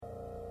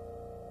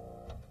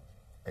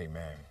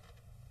Amen.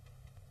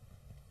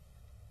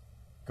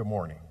 Good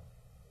morning.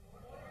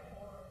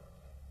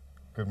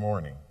 Good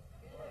morning.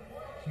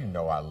 You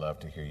know I love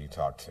to hear you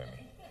talk to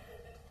me.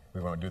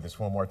 We're going to do this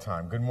one more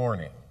time. Good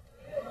morning.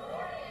 Good morning.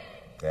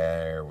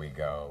 There we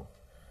go.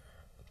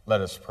 Let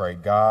us pray.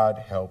 God,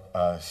 help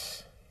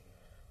us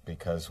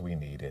because we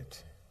need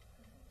it.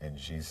 In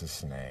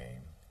Jesus'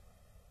 name,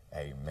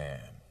 amen.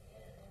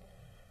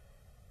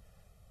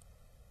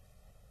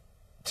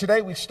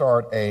 Today we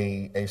start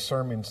a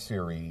sermon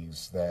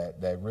series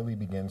that really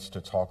begins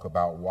to talk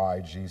about why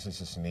Jesus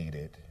is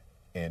needed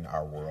in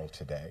our world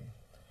today.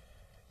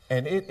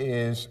 And it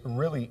is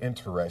really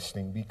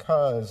interesting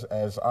because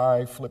as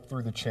I flip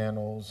through the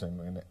channels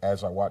and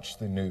as I watch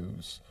the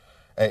news,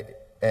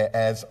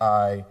 as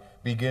I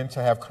begin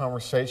to have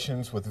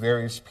conversations with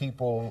various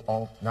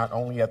people, not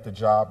only at the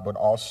job, but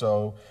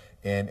also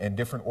in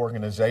different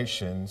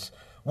organizations,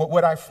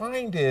 what I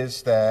find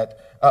is that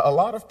a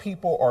lot of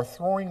people are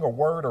throwing a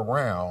word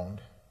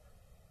around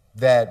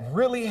that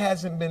really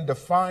hasn't been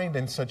defined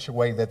in such a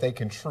way that they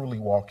can truly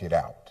walk it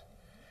out.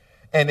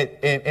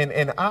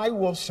 And I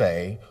will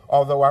say,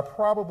 although I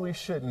probably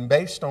shouldn't,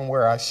 based on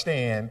where I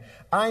stand,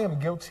 I am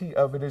guilty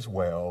of it as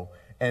well.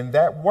 And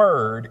that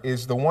word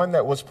is the one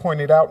that was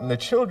pointed out in the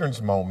children's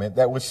moment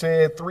that was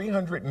said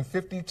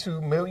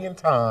 352 million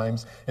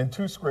times in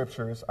two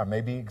scriptures. I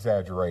may be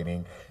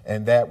exaggerating.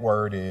 And that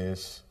word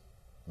is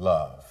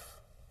love.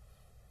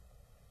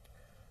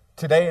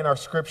 Today in our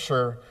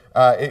scripture,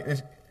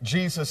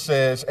 Jesus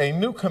says, "A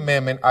new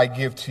commandment I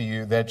give to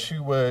you, that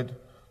you would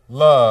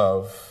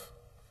love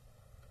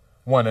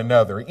one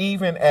another,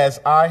 even as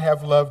I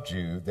have loved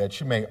you,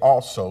 that you may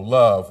also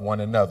love one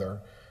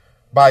another.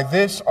 By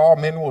this all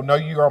men will know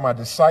you are my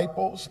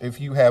disciples, if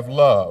you have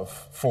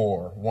love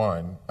for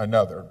one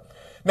another."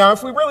 Now,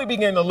 if we really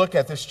begin to look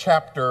at this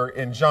chapter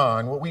in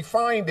John, what we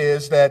find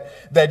is that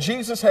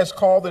Jesus has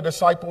called the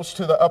disciples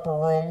to the upper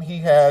room. He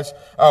has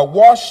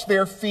washed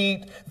their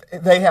feet.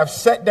 They have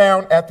sat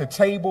down at the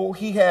table.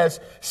 He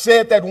has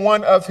said that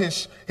one of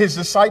his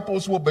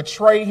disciples will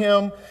betray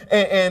him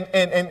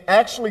and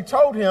actually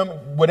told him,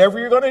 whatever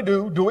you're going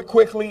to do it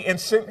quickly, and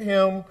sent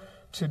him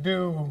to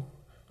do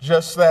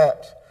just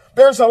that.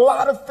 There's a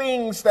lot of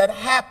things that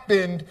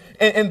happened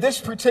in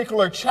this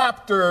particular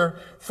chapter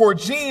for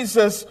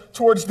Jesus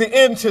towards the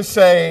end to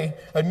say,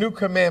 "A new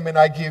commandment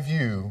I give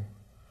you,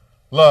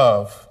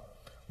 love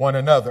one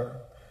another."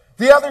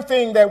 The other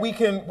thing that we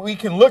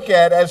can look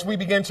at as we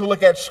begin to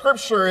look at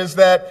Scripture is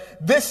that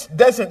this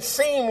doesn't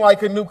seem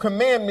like a new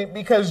commandment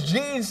because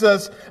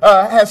Jesus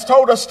has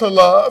told us to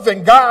love,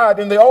 and God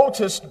in the Old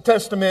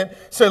Testament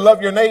said,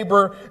 "Love your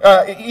neighbor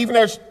even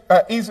as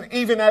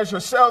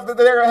yourself."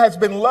 There has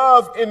been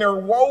love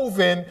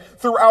interwoven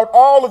throughout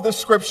all of the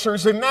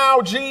Scriptures, and now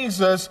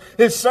Jesus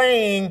is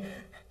saying,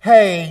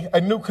 "Hey,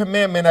 a new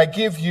commandment I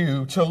give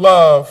you, to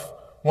love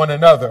one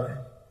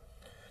another."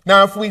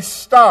 Now, if we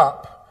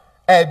stop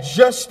at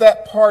just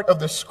that part of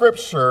the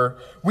scripture,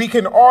 we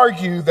can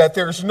argue that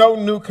there's no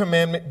new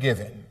commandment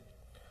given.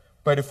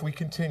 But if we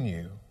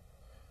continue,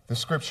 the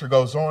scripture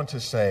goes on to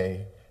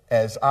say,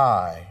 "As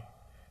I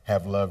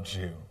have loved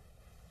you."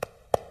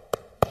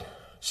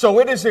 So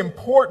it is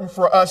important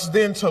for us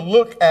then to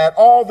look at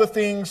all the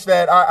things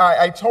that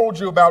I told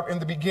you about in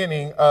the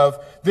beginning of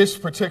this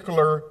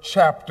particular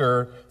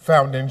chapter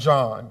found in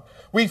John.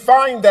 We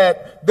find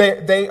that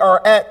they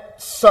are at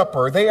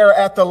supper. They are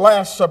at the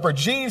Last Supper.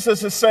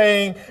 Jesus is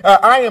saying,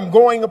 "I am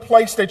going a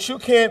place that you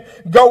can't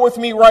go with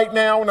me right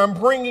now, and I'm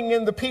bringing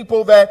in the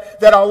people that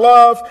I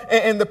love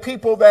and the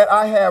people that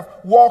I have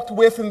walked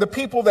with and the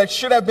people that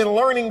should have been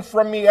learning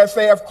from me as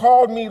they have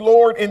called me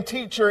Lord and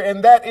teacher,"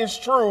 and that is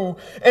true.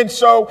 And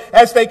so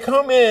as they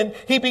come in,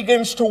 he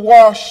begins to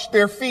wash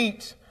their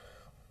feet.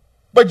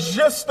 But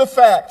just the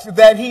fact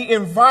that he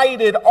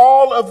invited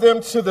all of them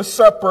to the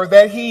supper,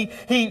 that he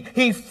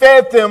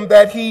fed them,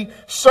 that he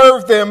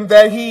served them,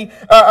 that he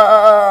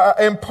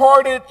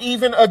imparted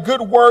even a good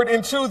word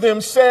into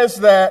them, says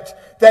that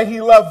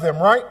he loved them,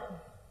 right?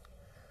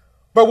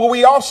 But what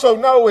we also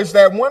know is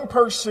that one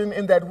person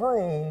in that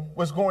room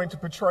was going to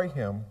betray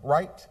him,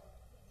 right?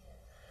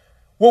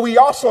 What we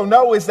also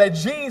know is that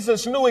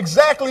Jesus knew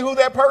exactly who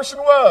that person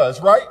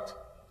was, right?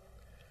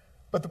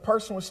 But the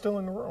person was still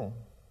in the room.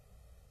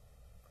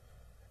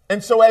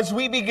 And so as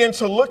we begin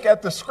to look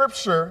at the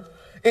scripture,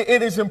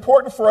 it is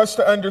important for us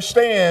to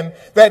understand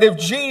that if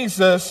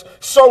Jesus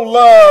so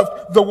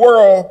loved the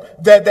world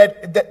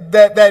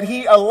that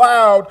he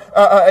allowed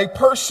a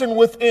person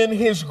within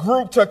his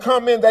group to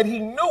come in that he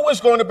knew was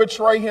going to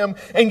betray him,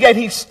 and yet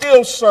he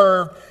still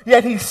served,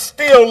 yet he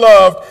still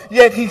loved,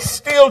 yet he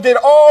still did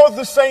all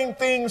the same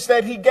things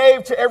that he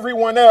gave to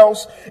everyone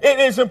else, it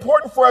is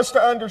important for us to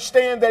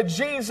understand that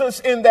Jesus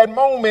in that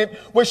moment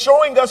was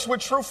showing us what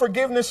true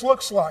forgiveness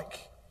looks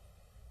like.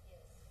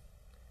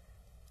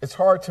 It's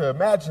hard to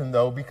imagine,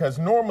 though, because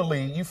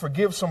normally you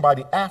forgive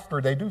somebody after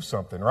they do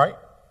something, right?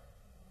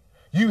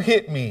 You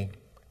hit me,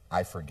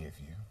 I forgive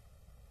you.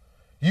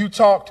 You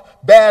talked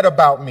bad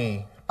about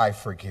me, I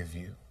forgive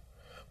you.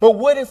 But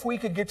what if we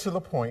could get to the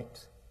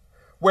point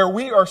where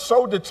we are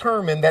so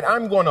determined that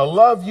I'm going to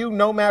love you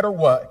no matter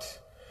what,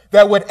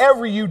 that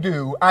whatever you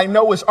do, I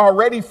know is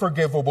already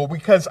forgivable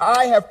because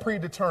I have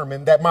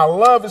predetermined that my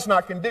love is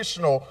not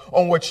conditional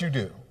on what you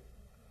do.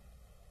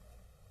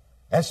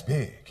 That's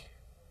big.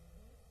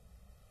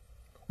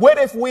 What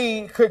if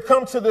we could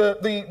come to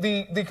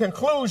the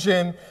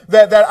conclusion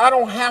that I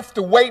don't have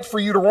to wait for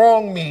you to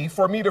wrong me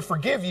for me to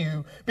forgive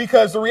you,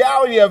 because the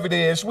reality of it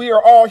is we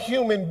are all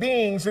human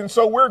beings, and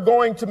so we're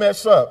going to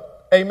mess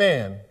up.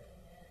 Amen.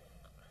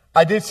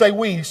 I did say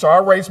we, so I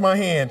raised my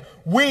hand.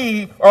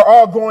 We are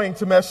all going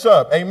to mess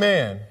up.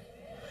 Amen.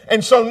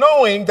 And so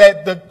knowing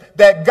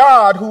that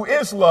God, who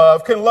is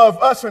love, can love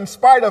us in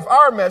spite of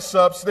our mess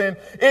ups, then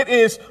it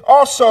is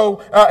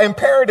also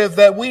imperative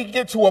that we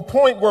get to a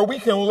point where we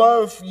can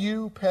love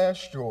you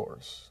past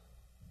yours.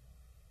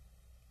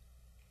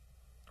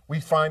 We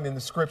find in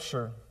the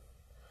scripture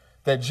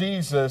that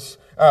Jesus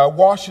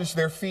washes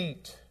their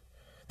feet,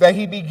 that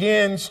he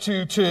begins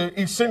to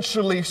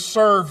essentially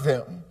serve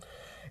them.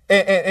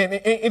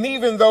 And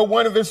even though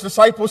one of his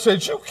disciples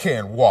said, "You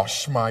can't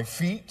wash my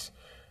feet,"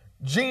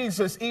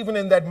 Jesus, even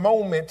in that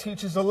moment,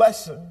 teaches a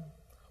lesson.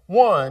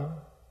 One,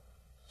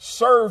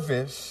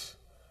 service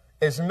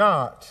is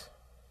not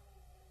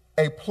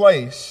a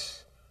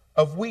place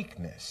of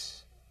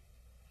weakness.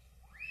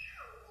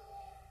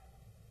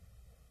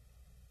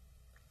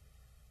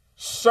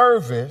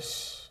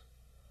 Service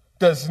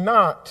does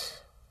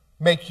not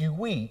make you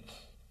weak.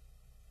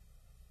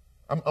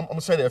 I'm going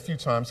to say that a few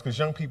times because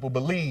young people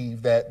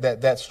believe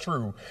that's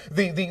true.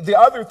 The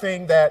other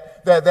thing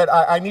that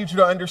I need you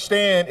to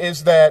understand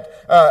is that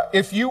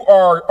if you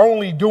are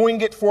only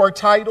doing it for a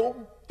title,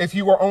 if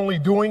you are only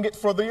doing it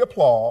for the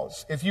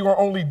applause, if you are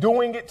only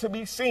doing it to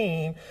be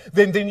seen,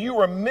 then you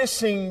are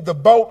missing the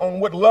boat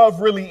on what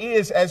love really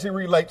is as it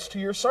relates to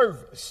your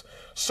service.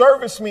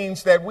 Service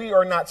means that we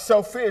are not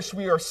selfish,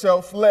 we are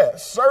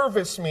selfless.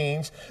 Service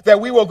means that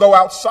we will go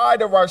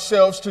outside of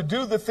ourselves to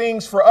do the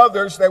things for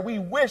others that we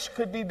wish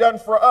could be done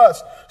for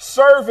us.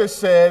 Service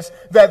says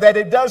that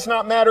it does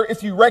not matter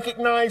if you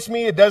recognize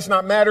me, it does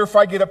not matter if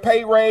I get a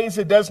pay raise,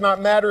 it does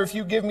not matter if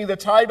you give me the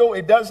title,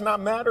 it does not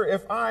matter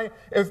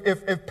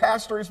if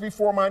pastor is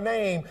before my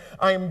name.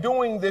 I am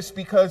doing this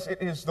because it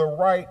is the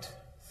right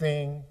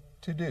thing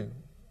to do.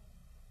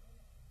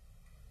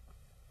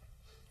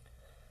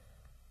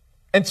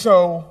 And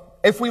so,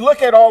 if we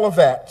look at all of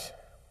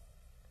that,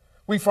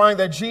 we find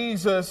that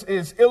Jesus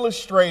is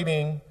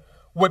illustrating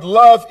what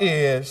love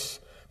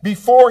is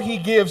before he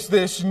gives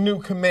this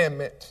new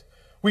commandment.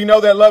 We know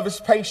that love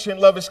is patient,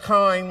 love is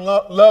kind,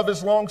 love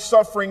is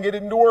long-suffering, it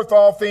endureth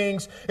all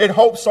things, it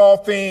hopes all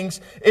things,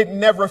 it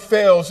never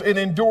fails, it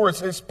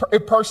endures, it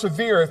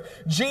persevereth.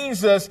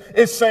 Jesus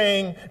is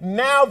saying,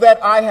 now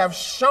that I have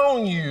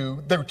shown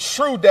you the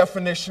true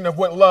definition of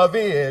what love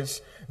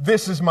is,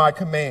 this is my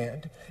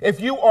command. If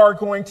you are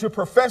going to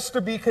profess to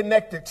be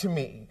connected to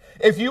me,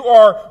 if you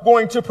are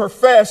going to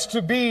profess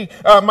to be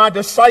my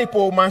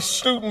disciple, my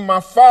student, my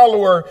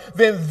follower,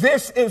 then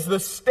this is the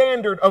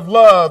standard of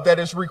love that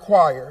is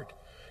required.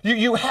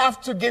 You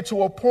have to get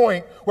to a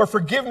point where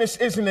forgiveness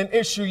isn't an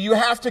issue. You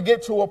have to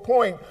get to a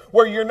point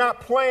where you're not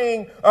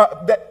playing,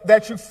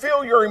 that you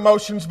feel your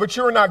emotions, but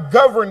you're not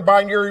governed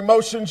by your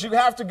emotions. You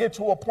have to get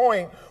to a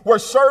point where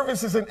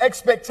service is an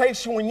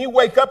expectation when you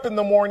wake up in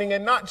the morning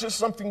and not just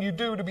something you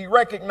do to be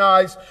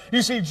recognized.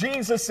 You see,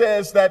 Jesus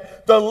says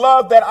that the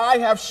love that I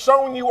have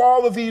shown you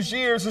all of these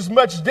years is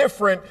much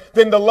different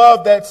than the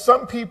love that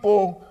some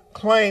people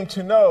claim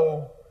to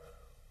know.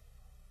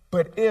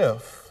 But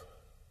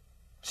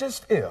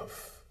just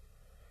if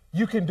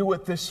you can do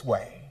it this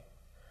way,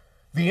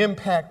 the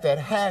impact that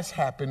has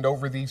happened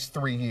over these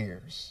 3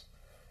 years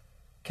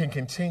can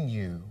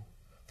continue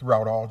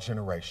throughout all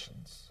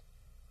generations.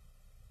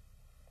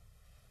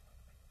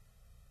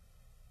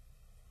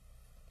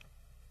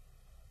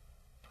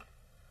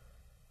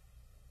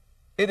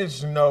 It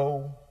is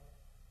no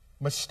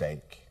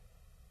mistake.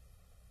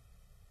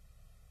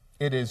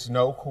 It is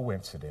no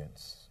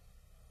coincidence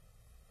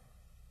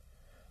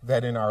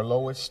that in our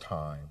lowest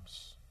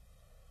times,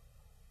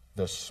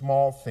 the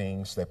small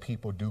things that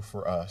people do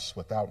for us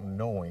without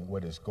knowing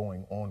what is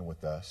going on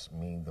with us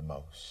mean the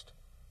most.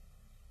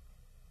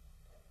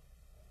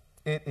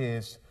 It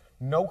is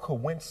no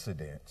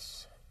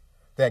coincidence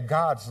that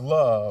God's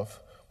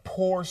love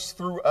pours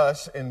through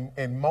us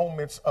in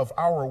moments of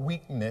our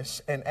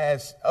weakness, and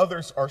as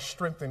others are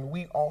strengthened,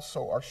 we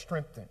also are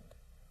strengthened.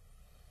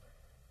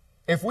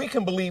 If we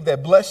can believe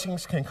that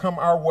blessings can come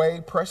our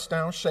way, pressed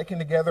down, shaken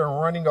together,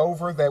 and running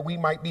over, that we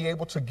might be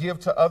able to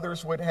give to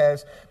others what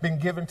has been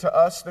given to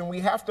us, then we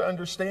have to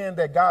understand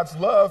that God's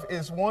love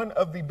is one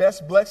of the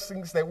best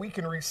blessings that we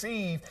can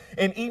receive.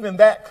 And even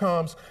that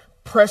comes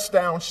pressed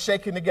down,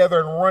 shaken together,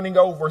 and running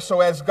over.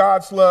 So as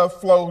God's love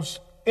flows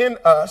in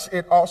us,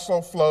 it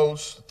also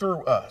flows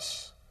through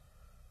us.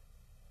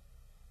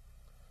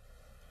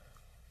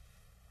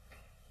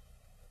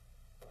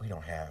 We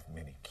don't have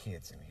many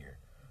kids in here.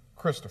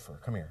 Christopher,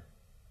 come here.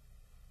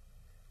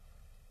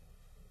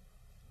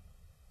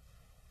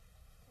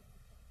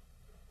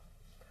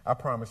 I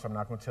promise I'm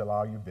not going to tell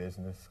all your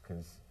business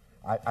because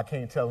I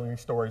can't tell any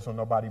stories on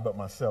nobody but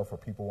myself or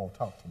people won't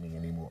talk to me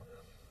anymore.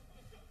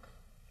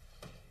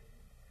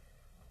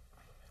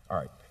 All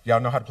right. Y'all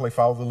know how to play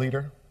follow the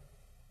leader?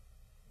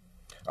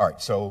 All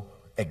right. So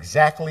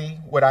exactly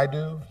what I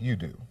do, you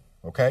do.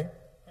 Okay?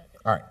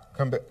 All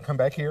right. Come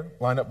back here.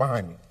 Line up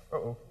behind me.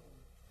 Uh-oh.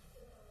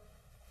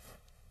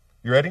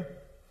 You ready?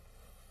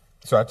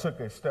 So I took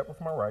a step with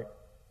my right.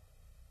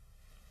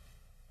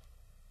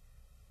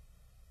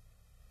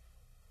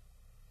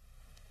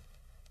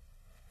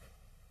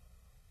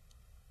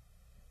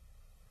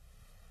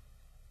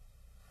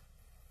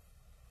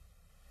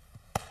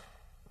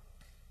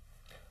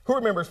 Who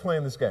remembers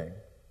playing this game?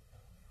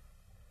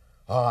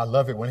 Oh, I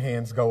love it when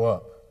hands go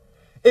up.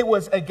 It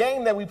was a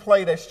game that we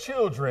played as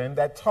children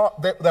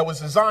that was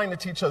designed to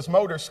teach us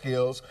motor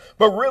skills,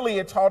 but really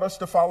it taught us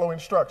to follow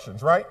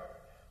instructions, right?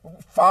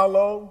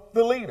 Follow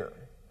the leader.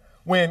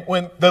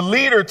 When the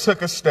leader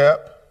took a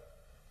step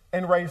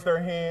and raised their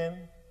hand,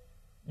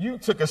 you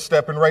took a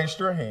step and raised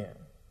your hand.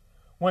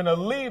 When a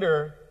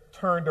leader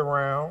turned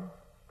around,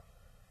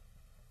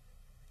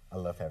 I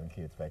love having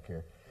kids back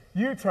here,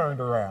 you turned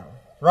around,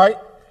 right?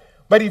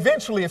 But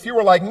eventually, if you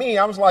were like me,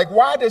 I was like,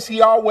 why does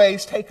he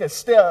always take a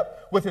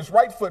step with his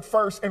right foot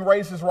first and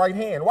raise his right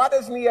hand? Why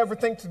doesn't he ever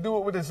think to do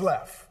it with his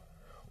left?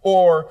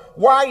 Or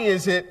why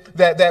is it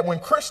that when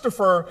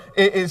Christopher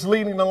is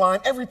leading the line,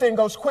 everything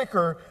goes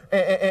quicker,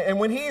 and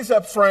when he's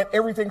up front,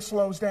 everything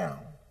slows down?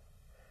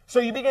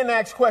 So you begin to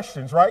ask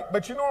questions, right?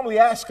 But you normally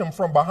ask them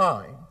from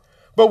behind.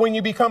 But when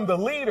you become the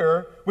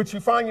leader, what you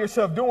find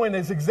yourself doing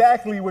is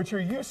exactly what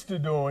you're used to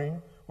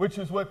doing, which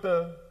is what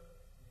boy,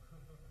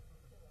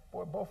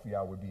 both of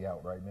y'all would be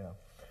out right now.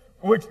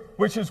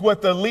 Which is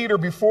what the leader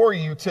before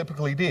you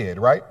typically did,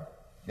 right?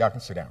 Y'all can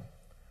sit down.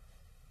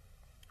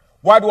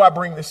 Why do I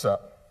bring this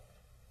up?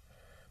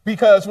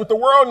 Because what the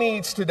world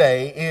needs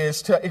today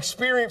is to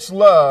experience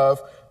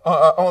love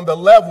on the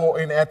level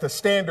and at the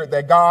standard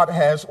that God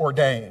has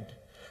ordained.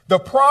 The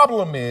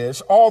problem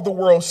is all the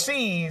world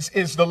sees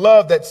is the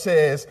love that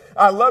says,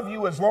 I love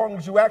you as long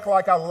as you act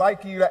like I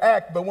like you to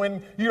act. But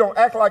when you don't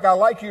act like I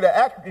like you to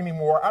act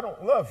anymore, I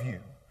don't love you.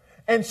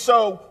 And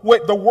so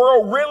what the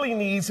world really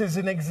needs is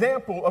an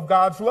example of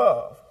God's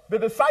love. The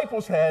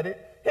disciples had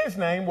it. His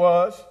name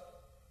was.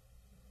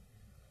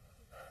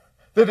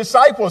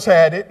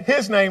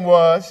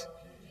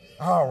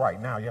 All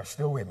right, now you're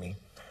still with me.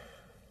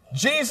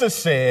 Jesus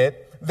said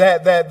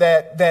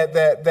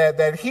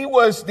that he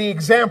was the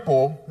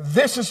example.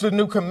 This is the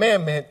new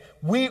commandment.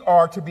 We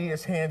are to be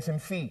his hands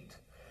and feet.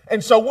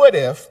 And so what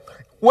if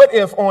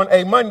on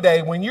a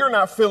Monday, when you're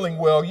not feeling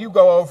well, you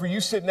go over,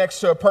 you sit next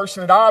to a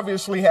person that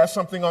obviously has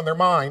something on their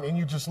mind and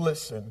you just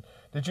listen?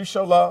 Did you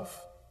show love?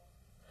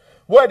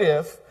 What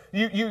if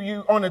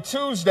you on a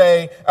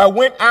Tuesday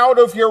went out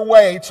of your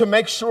way to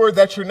make sure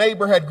that your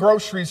neighbor had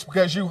groceries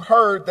because you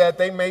heard that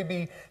they may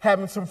be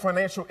having some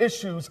financial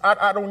issues?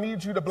 I don't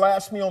need you to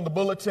blast me on the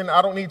bulletin.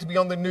 I don't need to be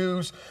on the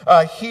news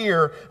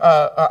here.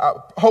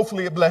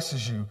 Hopefully it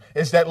blesses you.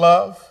 Is that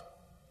love?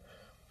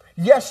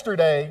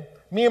 Yesterday,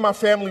 me and my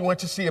family went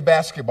to see a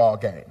basketball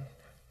game.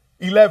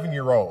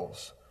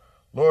 11-year-olds.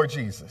 Lord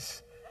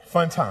Jesus.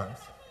 Fun times.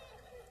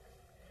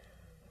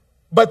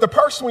 But the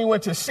person we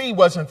went to see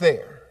wasn't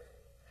there.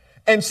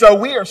 And so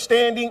we are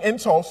standing in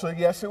Tulsa.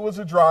 Yes, it was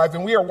a drive.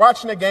 And we are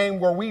watching a game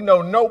where we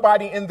know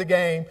nobody in the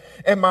game.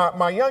 And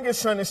my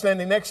youngest son is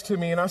standing next to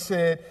me. And I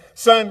said,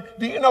 son,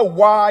 do you know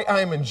why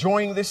I am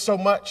enjoying this so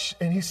much?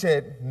 And he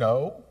said,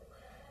 no.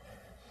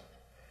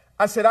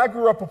 I said, I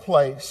grew up a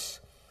place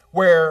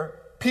where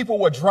people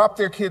would drop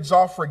their kids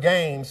off for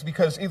games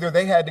because either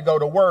they had to go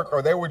to work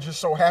or they were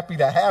just so happy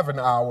to have an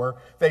hour,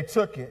 they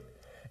took it.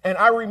 And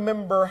I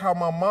remember how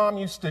my mom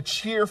used to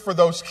cheer for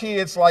those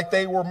kids like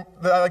they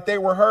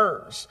were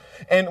hers.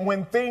 And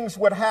when things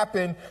would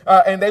happen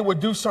and they would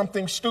do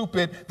something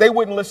stupid, they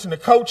wouldn't listen to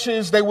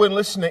coaches, they wouldn't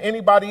listen to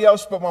anybody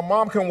else, but my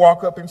mom can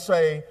walk up and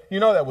say, you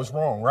know that was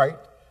wrong, right?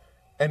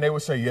 And they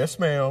would say, yes,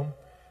 ma'am.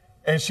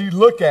 And she'd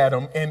look at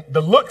them, and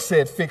the look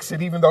said fix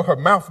it, even though her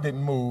mouth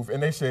didn't move.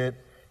 And they said,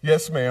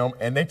 yes, ma'am.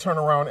 And they turn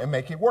around and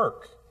make it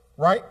work,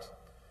 right?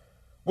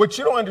 What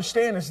you don't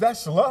understand is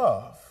that's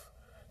love.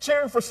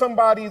 Cheering for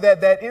somebody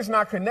that is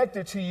not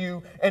connected to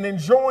you and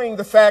enjoying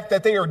the fact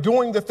that they are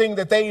doing the thing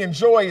that they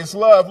enjoy is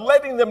love.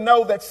 Letting them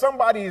know that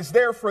somebody is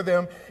there for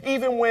them,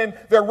 even when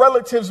their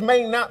relatives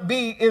may not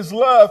be, is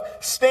love.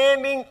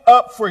 Standing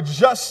up for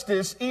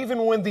justice,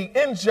 even when the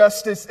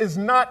injustice is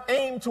not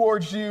aimed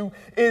towards you,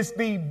 is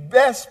the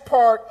best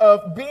part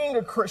of being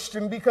a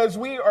Christian, because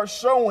we are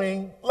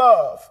showing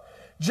love.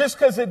 Just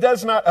because it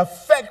does not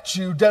affect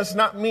you does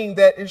not mean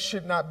that it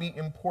should not be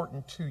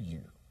important to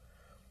you.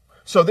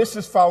 So this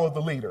is follow the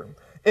leader.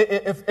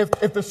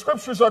 If the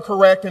scriptures are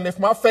correct, and if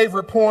my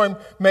favorite poem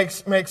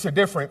makes a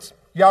difference,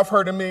 Y'all have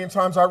heard it a million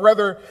times. I'd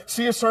rather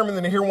see a sermon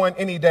than to hear one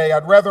any day.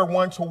 I'd rather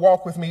one to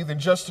walk with me than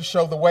just to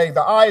show the way.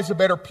 The eye is a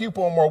better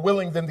pupil and more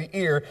willing than the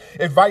ear.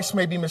 Advice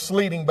may be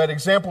misleading, but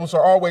examples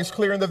are always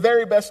clear. And the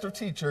very best of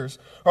teachers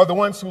are the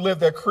ones who live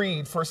their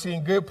creed, for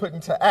seeing good put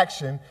into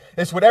action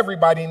is what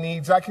everybody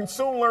needs. I can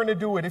soon learn to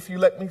do it if you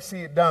let me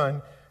see it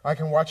done. I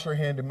can watch your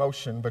hand in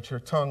motion, but your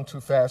tongue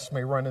too fast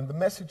may run, and the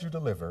message you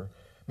deliver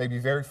may be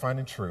very fine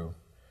and true.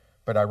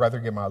 But I'd rather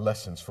get my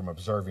lessons from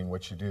observing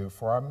what you do,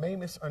 for I may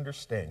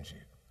misunderstand you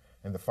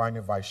and the fine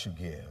advice you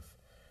give.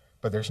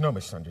 But there's no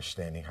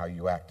misunderstanding how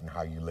you act and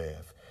how you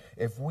live.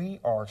 If we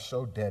are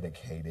so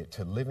dedicated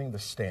to living the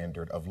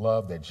standard of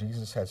love that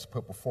Jesus has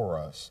put before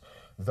us,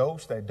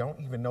 those that don't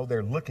even know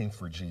they're looking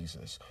for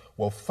Jesus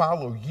will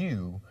follow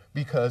you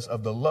because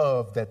of the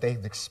love that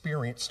they've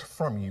experienced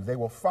from you. They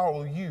will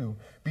follow you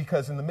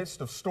because in the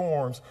midst of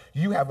storms,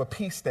 you have a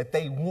peace that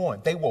they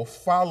want. They will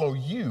follow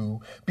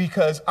you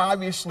because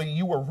obviously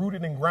you are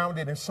rooted and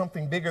grounded in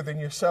something bigger than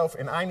yourself,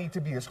 and I need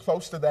to be as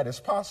close to that as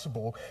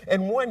possible.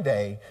 And one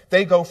day,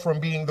 they go from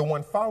being the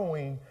one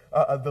following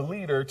the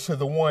leader to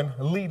the one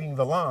leading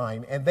the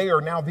line, and they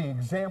are now the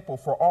example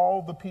for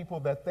all the people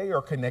that they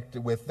are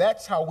connected with.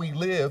 That's how we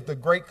live the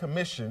Great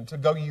Commission, to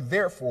go ye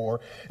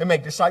therefore and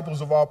make disciples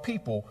of all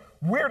people.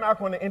 We're not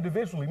going to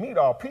individually meet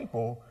all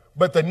people,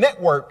 but the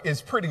network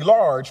is pretty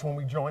large when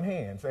we join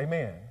hands.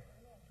 Amen.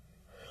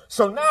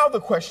 So now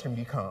the question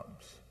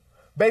becomes,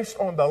 based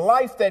on the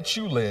life that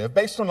you live,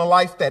 based on the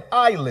life that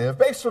I live,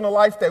 based on the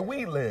life that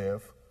we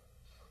live,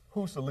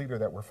 who's the leader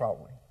that we're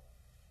following?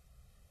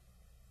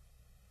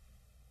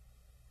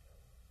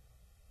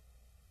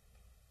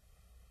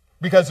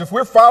 Because if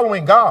we're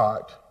following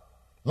God,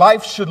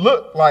 life should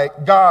look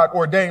like God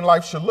ordained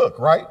life should look,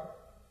 right?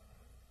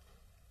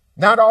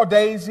 Not all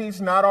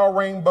daisies, not all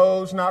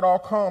rainbows, not all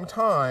calm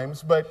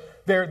times,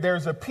 but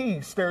there's a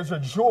peace, there's a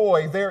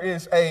joy, there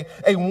is a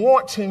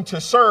wanting to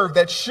serve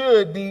that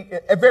should be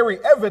very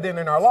evident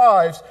in our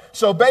lives.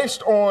 So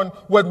based on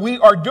what we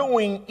are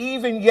doing,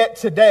 even yet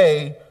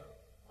today,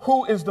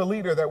 who is the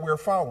leader that we're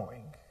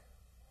following?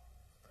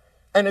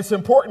 And it's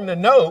important to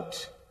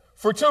note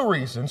for two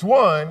reasons.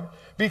 One,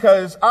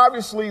 because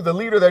obviously the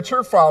leader that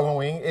you're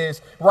following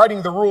is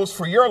writing the rules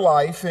for your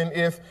life. And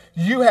if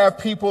you have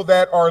people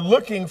that are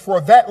looking for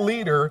that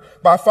leader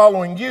by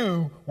following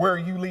you, where are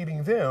you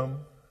leading them?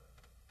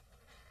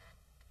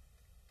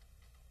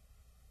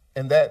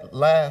 And that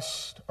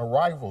last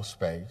arrival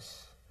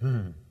space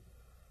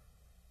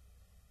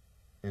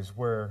is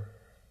where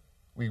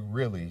we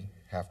really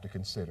have to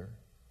consider.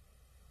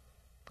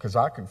 Because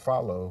I can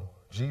follow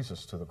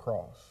Jesus to the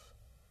cross.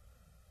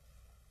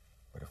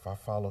 But if I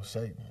follow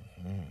Satan,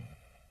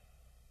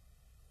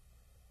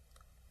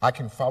 I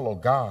can follow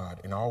God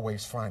and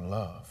always find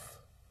love,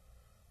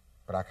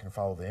 but I can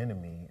follow the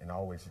enemy and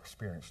always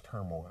experience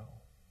turmoil.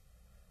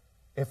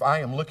 If I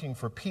am looking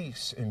for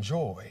peace and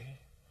joy,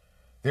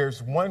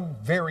 there's one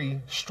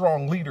very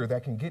strong leader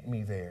that can get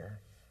me there,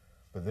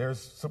 but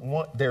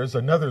there's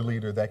another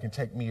leader that can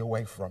take me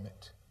away from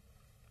it.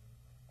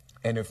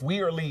 And if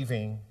we are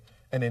leaving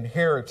an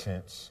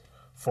inheritance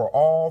for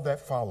all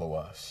that follow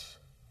us,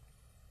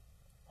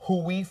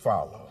 who we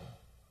follow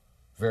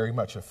very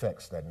much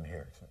affects that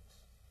inheritance.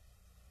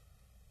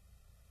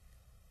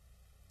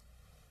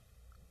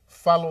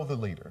 Follow the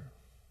leader.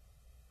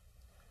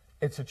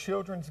 It's a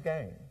children's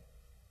game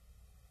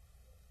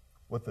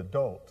with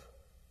adult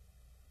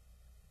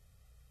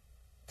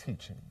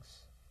teachings.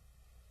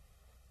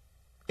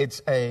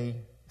 It's a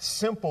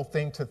simple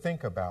thing to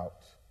think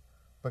about,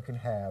 but can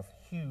have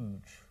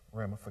huge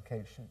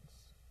ramifications.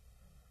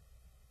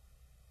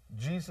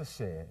 Jesus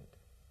said,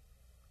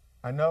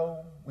 I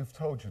know we've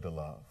told you to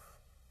love,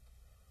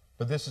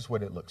 but this is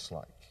what it looks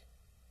like.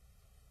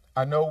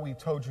 I know we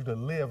told you to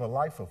live a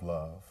life of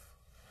love,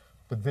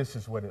 but this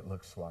is what it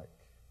looks like.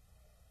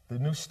 The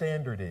new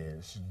standard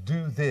is,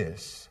 do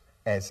this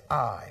as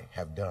I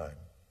have done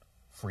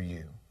for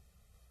you.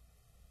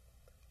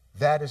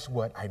 That is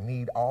what I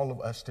need all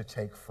of us to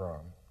take from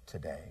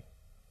today.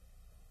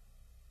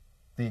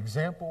 The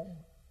example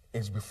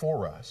is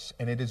before us,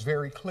 and it is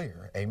very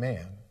clear.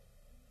 Amen.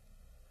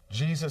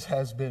 Jesus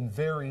has been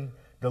very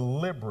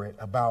deliberate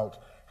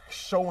about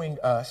showing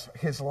us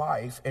his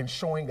life and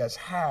showing us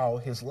how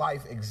his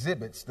life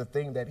exhibits the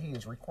thing that he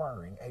is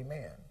requiring.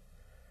 Amen.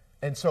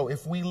 And so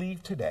if we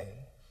leave today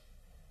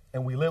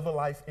and we live a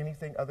life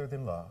anything other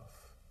than love,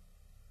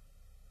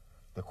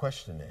 the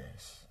question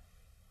is,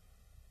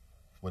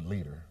 what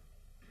leader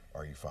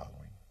are you following?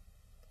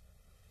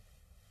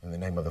 In the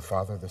name of the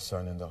Father, the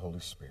Son, and the Holy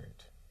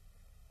Spirit.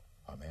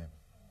 Amen.